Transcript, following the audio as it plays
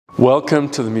Welcome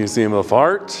to the Museum of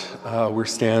Art. We're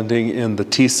standing in the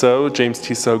Tissot, James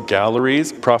Tissot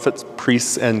Galleries, Prophets,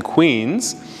 Priests, and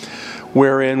Queens,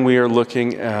 wherein we are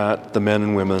looking at the men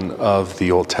and women of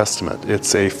the Old Testament.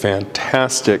 It's a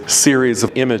fantastic series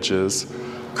of images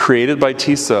created by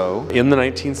Tissot in the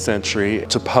 19th century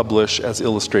to publish as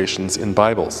illustrations in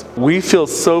Bibles. We feel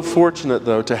so fortunate,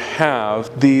 though, to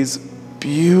have these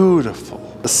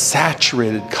beautiful,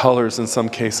 saturated colors, in some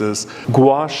cases,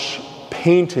 gouache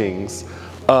paintings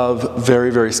of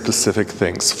very, very specific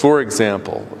things. For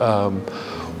example,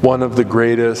 one of the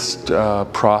greatest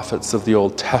prophets of the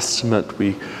Old Testament,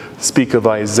 we speak of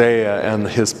Isaiah and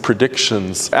his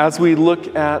predictions. As we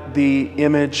look at the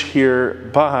image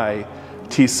here by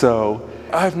Tissot,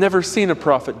 I've never seen a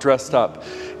prophet dressed up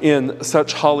in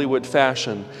such Hollywood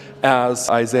fashion as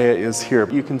Isaiah is here.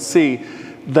 You can see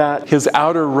that his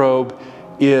outer robe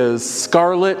is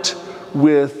scarlet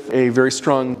with a very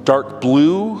strong dark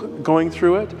blue going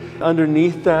through it.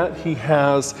 Underneath that, he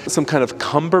has some kind of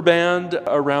cummerband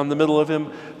around the middle of him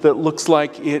that looks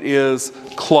like it is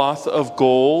cloth of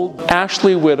gold.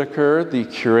 Ashley Whitaker, the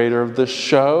curator of the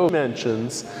show,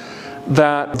 mentions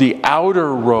that the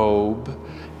outer robe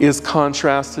is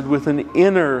contrasted with an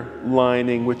inner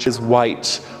lining which is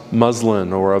white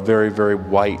muslin or a very, very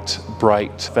white,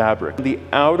 bright fabric. The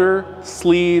outer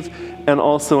sleeve and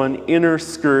also an inner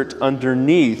skirt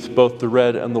underneath both the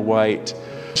red and the white.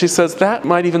 She says that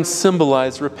might even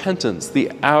symbolize repentance,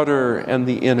 the outer and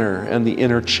the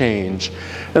inner change.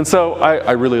 And so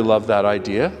I really love that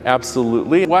idea,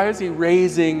 absolutely. Why is he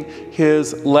raising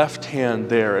his left hand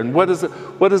there? And what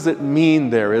does it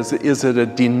mean there? Is it a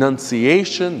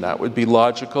denunciation? That would be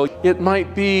logical. It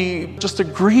might be just a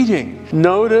greeting.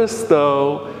 Notice,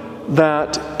 though,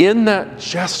 that in that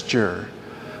gesture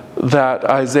that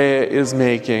Isaiah is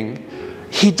making,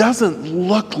 he doesn't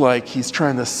look like he's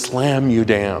trying to slam you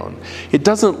down. It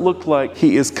doesn't look like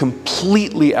he is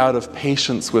completely out of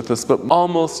patience with us, but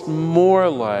almost more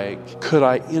like, could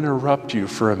I interrupt you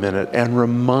for a minute and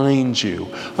remind you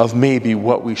of maybe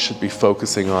what we should be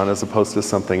focusing on as opposed to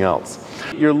something else.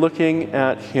 You're looking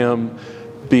at him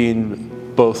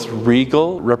being both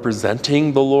regal,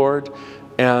 representing the Lord,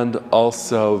 and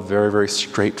also very, very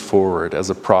straightforward as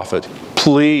a prophet.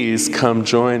 Please come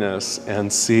join us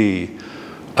and see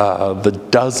the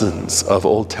dozens of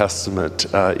Old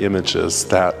Testament images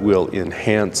that will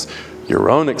enhance your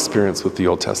own experience with the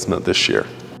Old Testament this year.